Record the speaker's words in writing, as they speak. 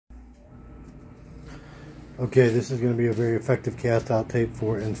Okay, this is going to be a very effective cast-out tape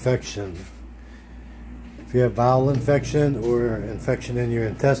for infection. If you have bowel infection or infection in your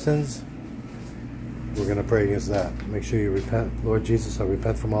intestines, we're going to pray against that. Make sure you repent. Lord Jesus, I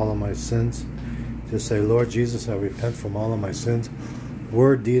repent from all of my sins. Just say, Lord Jesus, I repent from all of my sins,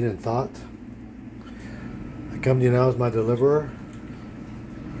 word, deed, and thought. I come to you now as my deliverer.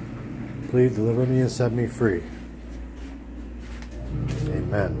 Please deliver me and set me free.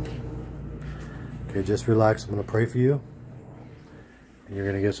 Amen. Okay, just relax. I'm going to pray for you, and you're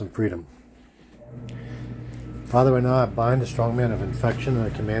going to get some freedom. Father, right now I bind the strong man of infection, and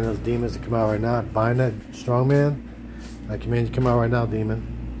I command those demons to come out right now. I bind that strong man. I command you to come out right now,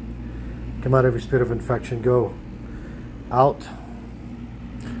 demon. Come out, every spirit of infection. Go out.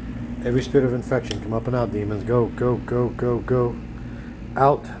 Every spirit of infection, come up and out, demons. Go, go, go, go, go.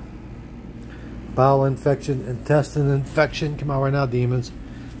 Out. Bowel infection, intestine infection, come out right now, demons.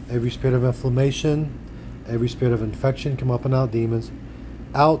 Every spirit of inflammation, every spirit of infection, come up and out, demons.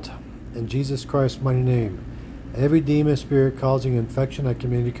 Out in Jesus Christ's mighty name. Every demon spirit causing infection, I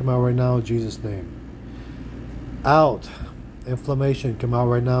command you to come out right now in Jesus' name. Out. Inflammation, come out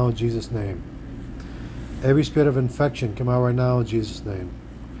right now in Jesus' name. Every spirit of infection, come out right now in Jesus' name.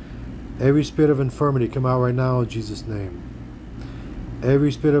 Every spirit of infirmity, come out right now in Jesus' name.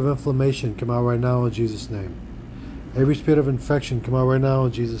 Every spirit of inflammation, come out right now in Jesus' name. Every spirit of infection, come out right now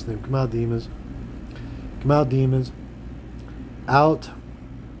in Jesus' name. Come out, demons. Come out, demons. Out.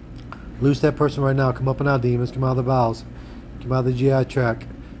 Loose that person right now. Come up and out, demons. Come out of the bowels. Come out of the GI tract.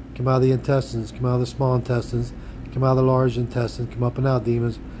 Come out of the intestines. Come out of the small intestines. Come out of the large intestines. Come up and out,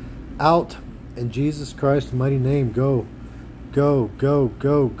 demons. Out. In Jesus Christ's mighty name. Go. Go, go,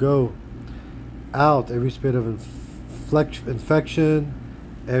 go, go. Out. Every spirit of infection.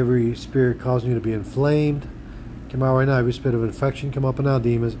 Every spirit causing you to be inflamed. Come out right now. Every spirit of infection, come up and out,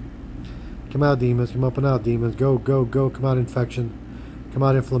 demons. Come out, demons. Come up and out, demons. Go, go, go. Come out, infection. Come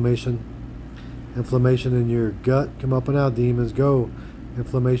out, inflammation. Inflammation in your gut. Come up and out, demons. Go.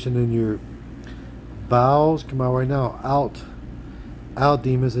 Inflammation in your bowels. Come out right now. Out. Out,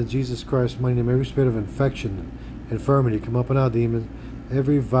 demons, in Jesus Christ's mighty name. Every spirit of infection, infirmity, come up and out, demons.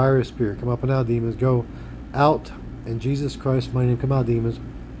 Every virus spirit, come up and out, demons. Go. Out. In Jesus Christ's mighty name. Come out, demons.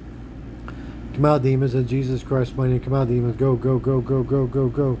 Come out, demons, in Jesus Christ's mighty name. Come out, demons. Go, go, go, go, go, go,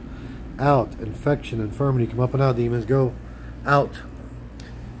 go. Out. Infection, infirmity, come up and out, demons. Go. Out.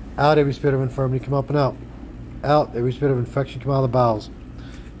 Out, every spirit of infirmity, come up and out. Out, every spirit of infection, come out of the bowels.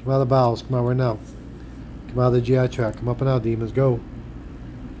 Come out of the bowels, come out right now. Come out of the GI tract, come up and out, demons. Go.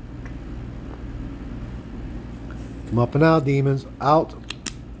 Come up and out, demons. Out.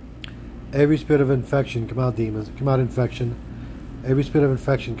 Every spirit of infection, come out, demons. Come out, infection. Every spirit of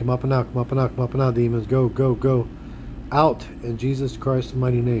infection, come up and out, come up and out, come up and out, demons. Go, go, go. Out in Jesus Christ's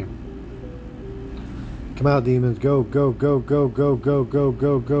mighty name. Come out, demons. Go, go, go, go, go, go, go,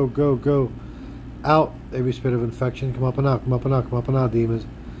 go, go, go, go. Out every spirit of infection, come up and out, come up and out, come up and out, demons.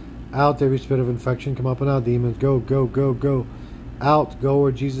 Out every spirit of infection, come up and out, demons. Go, go, go, go. Out, go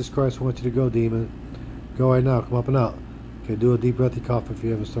where Jesus Christ wants you to go, demon. Go right now, come up and out. Okay, do a deep breathy cough if you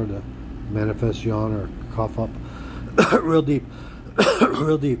haven't started to manifest yawn or cough up. Real deep.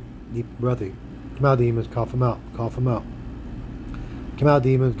 Real deep. Deep breathy. Come out, demons. Cough them out. Cough them out. Come out,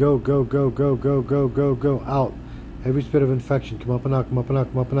 demons. Go, go, go, go, go, go, go, go. Out. Every spirit of infection. Come up and out. Come up and out.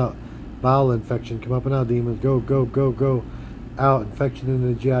 Come up and out. Bowel infection. Come up and out, demons. Go, go, go, go. Out. Infection in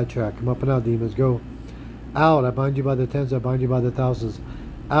the GI tract. Come up and out, demons. Go. Out. I bind you by the tens. I bind you by the thousands.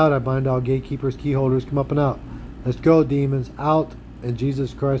 Out. I bind all gatekeepers, key holders. Come up and out. Let's go, demons. Out. In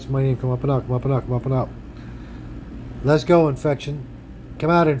Jesus Christ's mighty name. Come up and out. Come up and out. Come up and out. Let's go, infection. Come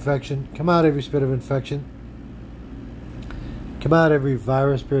out, infection. Come out, every spirit of infection. Come out, every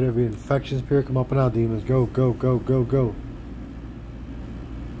virus spirit, every infection spirit. Come up and out, demons. Go, go, go, go, go.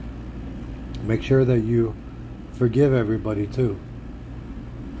 Make sure that you forgive everybody, too.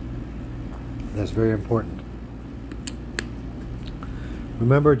 That's very important.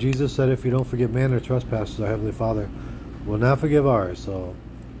 Remember, Jesus said, if you don't forgive man their trespasses, our Heavenly Father will not forgive ours. So,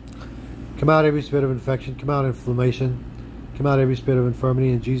 come out, every spirit of infection. Come out, inflammation. Come out, every spirit of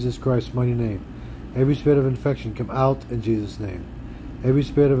infirmity, in Jesus Christ's mighty name. Every spirit of infection, come out in Jesus' name. Every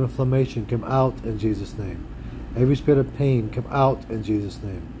spirit of inflammation, come out in Jesus' name. Every spirit of pain, come out in Jesus'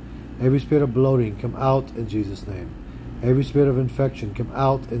 name. Every spirit of bloating, come out in Jesus' name. Every spirit of infection, come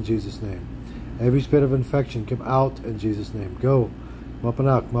out in Jesus' name. Every spirit of infection, come out in Jesus' name. Go. Come up and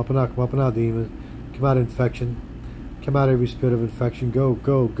out, come up and out, come up and out, demons. Come out, infection. Come out, every spirit of infection. Go,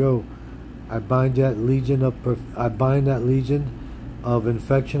 go, go. I bind that legion of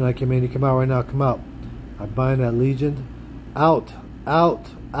infection. I command you, come out right now. Come out. I bind that legion. Out, out,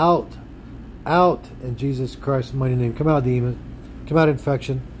 out, Out in Jesus Christ's mighty name. Come out, demons. Come out,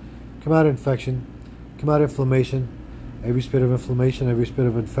 infection. Come out, infection. Come out, inflammation. Every spirit of inflammation, every spirit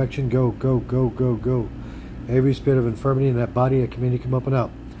of infection, go, go, go, go, go. Every spirit of infirmity in that body, that community, come up and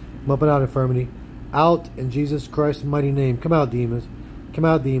out. Come up and out, infirmity. Out in Jesus Christ's mighty name. Come out, demons. Come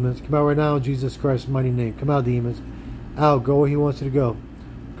out, demons. Come out right now in Jesus Christ's mighty name. Come out, demons. Out. Go where he wants you to go.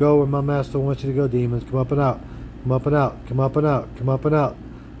 Go where my master wants you to go, demons. Come up and out. Come up and out. Come up and out. Come up and out.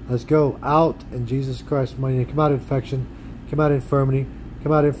 Let's go. Out in Jesus Christ's mighty name. Come out, infection. Come out, infirmity.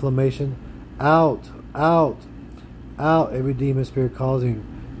 Come out, inflammation. Out. Out. Out. Every demon spirit causing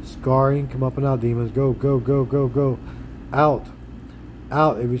scarring. Come up and out, demons. Go, go, go, go, go. Out.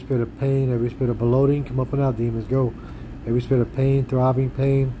 Out. Every spirit of pain. Every spirit of bloating. Come up and out, demons. Go. Every spirit of pain, throbbing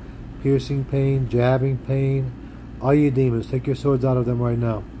pain, piercing pain, jabbing pain. All you demons, take your swords out of them right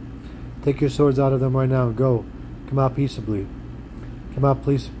now. Take your swords out of them right now and go. Come out peaceably. Come out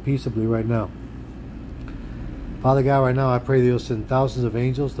peaceably right now. Father God, right now I pray that you'll send thousands of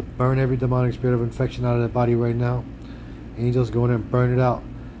angels to burn every demonic spirit of infection out of that body right now. Angels go in and burn it out.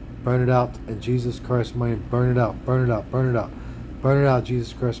 Burn it out in Jesus Christ's mighty name. Burn it out. Burn it out. Burn it out. Burn it out in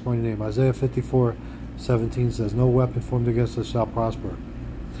Jesus Christ's mighty name. Isaiah 54:17 says, no weapon formed against us shall prosper.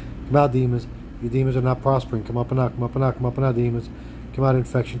 Come out, demons. You demons are not prospering. Come up and out. Come up and out. Come up and out, demons. Come out,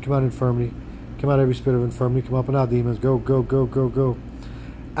 infection. Come out, infirmity. Come out, every spirit of infirmity. Come up and out, demons. Go, go, go, go, go.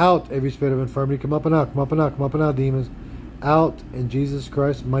 Out, every spirit of infirmity. Come up and out. Come up and out. Come up and out, demons. Out in Jesus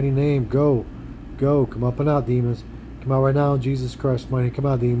Christ's mighty name. Go, go. Come up and out, demons. Come out right now in Jesus Christ's mighty name. Come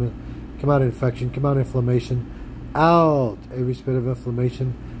out, demons. Come out, infection. Come out, inflammation. Out, every spirit of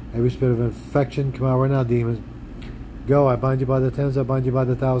inflammation. Every spirit of infection, come out right now, demons. Go, I bind you by the tens, I bind you by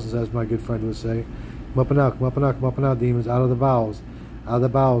the thousands, as my good friend would say. Come up and out, come up and out, come up and out, demons. Out of the bowels. Out of the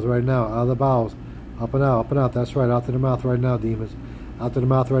bowels right now, out of the bowels. Up and out, up and out. That's right, out to the mouth right now, demons. Out to the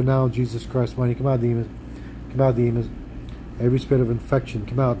mouth right now, in Jesus Christ, mighty. Come out, demons. Come out, demons. Every spirit of infection,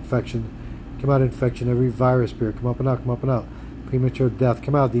 come out, infection. Come out, infection. Every virus spirit, come up and out, come up and out. Premature death,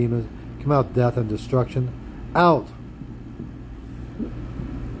 come out, demons. Come out, death and destruction. Out.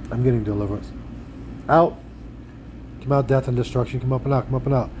 I'm getting deliverance. Out. Come out, death and destruction. Come up and out. Come up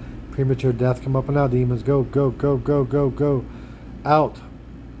and out. Premature death. Come up and out, demons. Go, go, go, go, go, go. Out.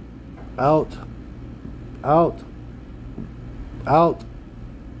 Out. Out. Out.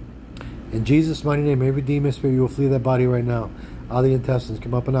 In Jesus' mighty name, every demon spirit, you will flee that body right now. Out of the intestines.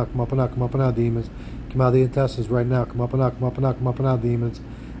 Come up and out. Come up and out. Come up and out, demons. Come out of the intestines right now. Come up and out. Come up and out. Come up and out, demons.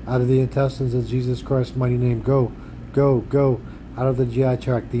 Out of the intestines in Jesus Christ's mighty name. Go. Go. Go. Out of the GI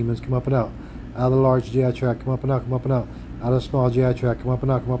tract, demons, come up and out. Out of the large GI tract, come up and out, come up and out. Out of the small GI tract, come up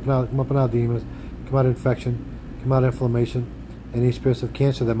and out, come up and out, come up and out, demons. Come out, infection. Come out, inflammation. Any spirits of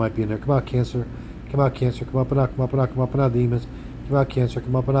cancer that might be in there. Come out, cancer. Come out, cancer. Come up and out, come up and out, come up and out, demons. Come out, cancer.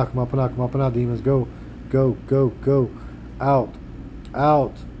 Come up and out, come up and out, come up and out, demons. Go, go, go, go. Out,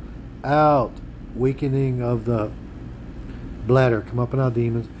 out, out. Weakening of the bladder, come up and out,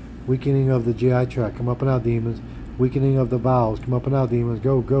 demons. Weakening of the GI tract, come up and out, demons. Weakening of the bowels, come up and out, demons.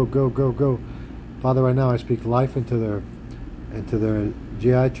 Go, go, go, go, go. Father, right now I speak life into their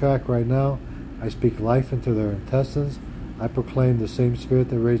GI tract right now. I speak life into their intestines. I proclaim the same spirit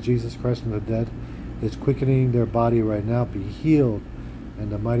that raised Jesus Christ from the dead is quickening their body right now. Be healed in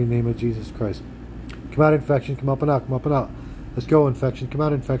the mighty name of Jesus Christ. Come out, infection. Come up and out. Come up and out. Let's go, infection. Come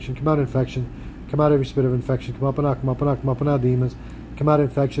out, infection. Come out, infection. Come out, every spirit of infection. Come up and out. Come up and out. Come up and out, demons. Come out,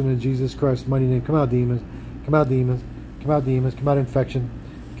 infection in Jesus Christ's mighty name. Come out, demons. Come out, demons. Come out, demons. Come out, infection.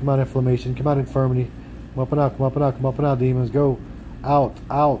 Come out, inflammation. Come out, infirmity. Come up and out. Come up and out. Come up and out, demons. Go. Out,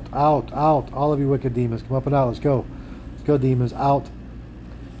 out, out, out. All of you wicked demons. Come up and out. Let's go. Let's go, demons. Out.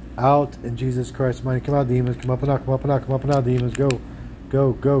 Out in Jesus Christ's mighty. Come out, demons. Come up and out. Come up and out. Come up and out, demons. Go.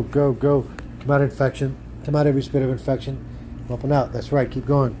 Go, go, go, go. Come out, infection. Come out, every spirit of infection. Come up and out. That's right. Keep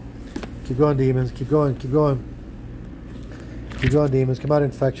going. Keep going, demons. Keep going. Keep going. Keep going, demons. Come out,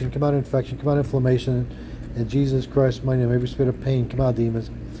 infection. Come out, infection. Come out, inflammation. In Jesus Christ's mighty name, every spirit of pain, come out, demons.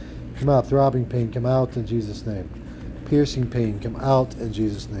 Come out, throbbing pain, come out in Jesus' name. Piercing pain, come out in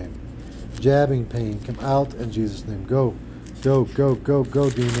Jesus' name. Jabbing pain, come out in Jesus' name. Go, go, go, go, go,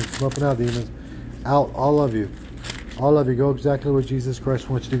 demons. Come up and out, demons. Out, all of you. All of you, go exactly where Jesus Christ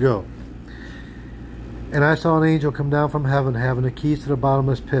wants you to go. And I saw an angel come down from heaven, having the keys to the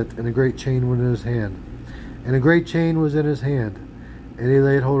bottomless pit, and a great chain was in his hand. And a great chain was in his hand. And he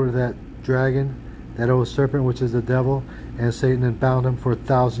laid hold of that dragon, that old serpent, which is the devil and Satan, and bound him for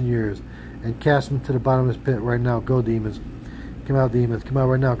 1,000 years, and cast him to the bottomless pit right now. Go, demons. Come out, demons. Come out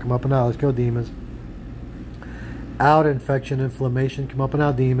right now. Come up and out. Let's go, demons. Out, infection, inflammation. Come up and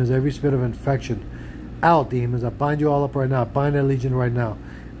out, demons. Every spirit of infection. Out, demons. I bind you all up right now. I bind that legion right now.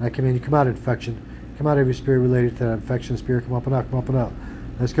 I command you, come out, infection. Come out, every spirit related to that infection spirit. Come up and out, come up and out.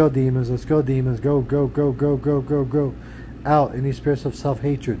 Let's go, demons. Let's go, demons. Go, go, go, go, go, go, go. Out, any spirits of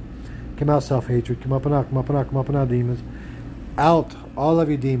self-hatred. Come out, self-hatred. Come up and out, come up and out, come up and out, demons. Out, all of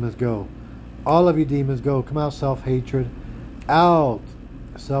you demons, go. All of you demons, go. Come out, self-hatred. Out,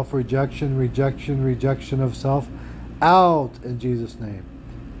 self-rejection, rejection, rejection of self. Out, in Jesus' name.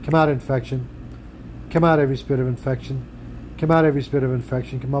 Come out, infection. Come out, every spirit of infection. Come out, every spirit of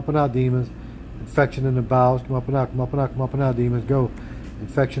infection. Come up and out, demons. Infection in the bowels. Come up and out, come up and out, come up and out, demons. Go.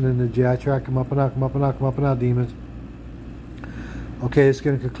 Infection in the GI tract. Come up and out, come up and out, come up and out, demons. Okay, it's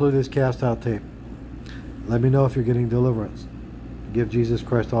going to conclude this cast out tape. Let me know if you're getting deliverance. Give Jesus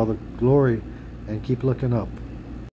Christ all the glory and keep looking up.